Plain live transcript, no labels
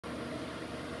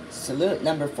Salute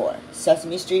number 4,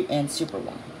 Sesame Street and Super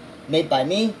One. Made by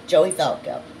me, Joey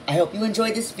Falco. I hope you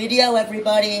enjoyed this video,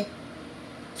 everybody.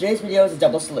 Today's video is a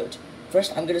double salute.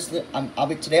 First, I'll be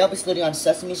saluting on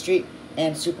Sesame Street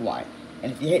and Super One.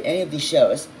 And if you hate any of these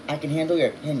shows, I can handle your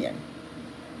opinion.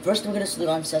 First, we're gonna salute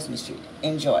on Sesame Street.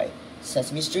 Enjoy.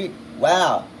 Sesame Street,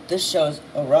 wow, this show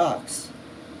rocks.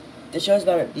 This show is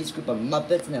about these group of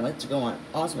Muppets and they like to go on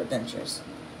awesome adventures.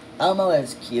 Elmo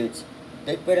is cute.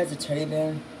 Big Bird has a teddy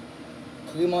bear.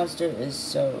 Cookie Monster is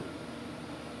so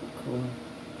cool.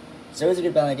 So is a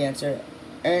good ballet dancer.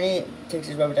 Ernie takes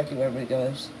his rubber ducky wherever he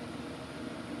goes.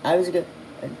 I was a good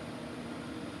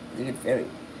fairy.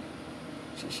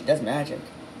 She does magic.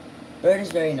 Bird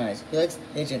is very nice. He likes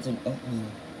pigeons and oatmeal.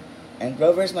 And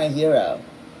Grover's my hero,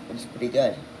 which is pretty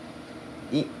good.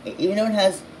 Even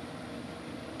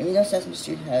though Sesame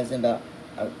Street has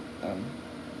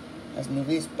has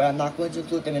movies, but I'm not going to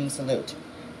include them in the salute.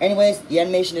 Anyways, the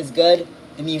animation is good,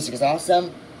 the music is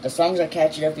awesome, the songs are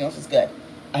catchy, everything else is good.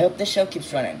 I hope this show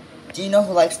keeps running. Do you know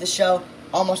who likes this show?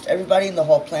 Almost everybody in the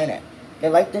whole planet. They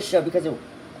like this show because it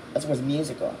was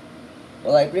musical.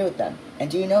 Well, I agree with them.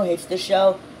 And do you know who hates this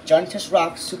show? Johnny Test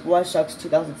Rocks, Super Why Sucks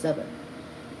 2007.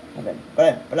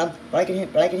 But I can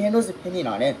handle his opinion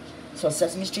on it. So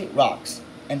Sesame Street rocks,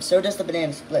 and so does the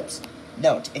Banana Splits.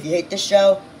 Note, if you hate this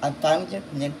show, I'm fine with your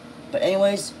opinion. But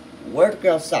anyways, Word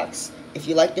Girl sucks. If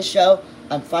you like this show,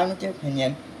 I'm fine with your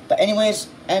opinion. But anyways,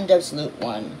 end of Salute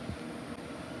 1.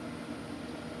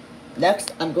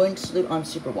 Next, I'm going to salute on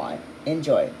Super Y.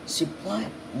 Enjoy. Super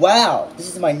Y. Wow, this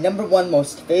is my #1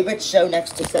 most favorite show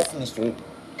next to Sesame Street.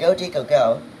 Go Deco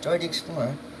Go, Dora the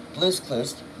Explorer, Blue's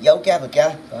Clues, Yo Gabba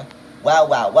Gabba, Wow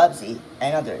Wow Wubsy,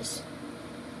 and others.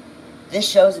 This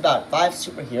show is about 5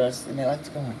 superheroes and they like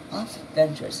to go on awesome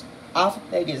adventures. Alpha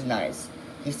Pig is nice.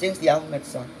 He sings the alphabet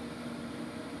song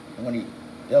when he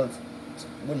builds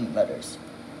wooden letters,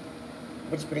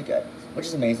 which is pretty good, which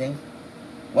is amazing.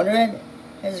 Wonder Ed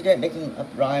is good at making up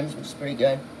rhymes, which is pretty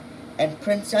good. And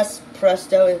Princess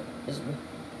Presto is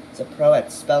a pro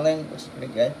at spelling, which is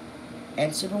pretty good.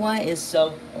 And Super Y is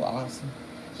so awesome.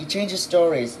 He changes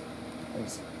stories.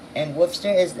 And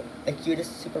Woofster is the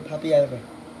cutest super puppy ever.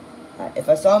 If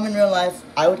I saw him in real life,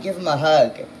 I would give him a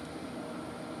hug.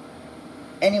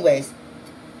 Anyways,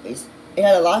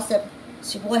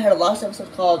 Super Y had a lost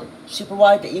episode called Super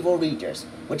Y the Evil Readers,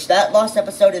 which that lost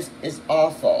episode is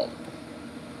awful.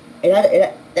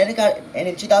 And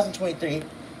in 2023,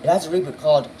 it has a reboot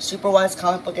called Super Y's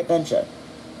Comic Book Adventure,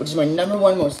 which is my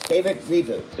 #1 most favorite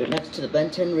reboot, next to the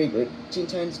Ben 10 reboot, Teen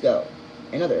Titans Go,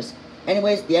 and others.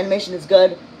 Anyways, the animation is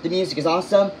good, the music is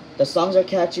awesome, the songs are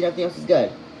catchy, and everything else is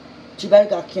good. Too bad it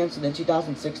got canceled in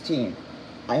 2016.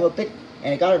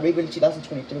 And it got a reboot in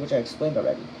 2023, which I explained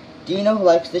already. Do you know who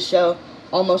likes this show?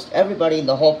 Almost everybody in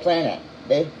the whole planet.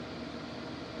 They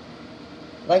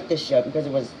like this show because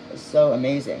it was so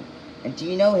amazing. And do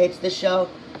you know who hates this show?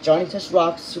 Johnny Test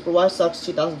Rocks, Super Why Sucks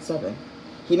 2007.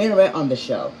 He made a rant on the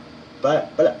show,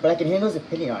 but I can handle his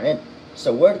opinion on it.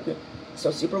 So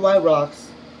Super Y rocks,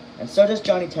 and so does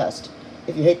Johnny Test.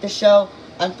 If you hate this show,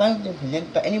 I'm fine with your opinion.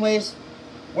 But anyways,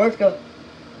 Word Girl,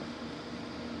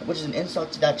 which is an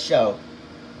insult to that show.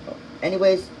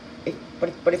 Anyways, if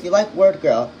you like Word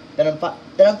Girl, then I'm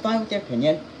fine with your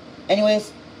opinion.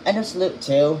 Anyways, end of Salute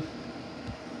 2.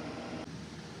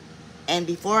 And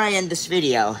before I end this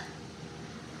video,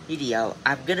 I'm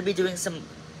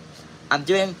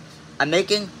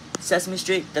making Sesame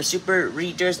Street, the Super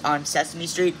Readers on Sesame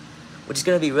Street, which is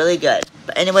gonna be really good.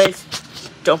 But anyways,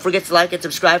 don't forget to like and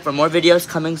subscribe for more videos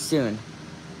coming soon.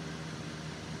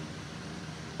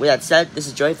 With that said, this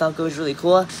is Joey Falco, is really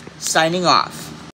cool, signing off.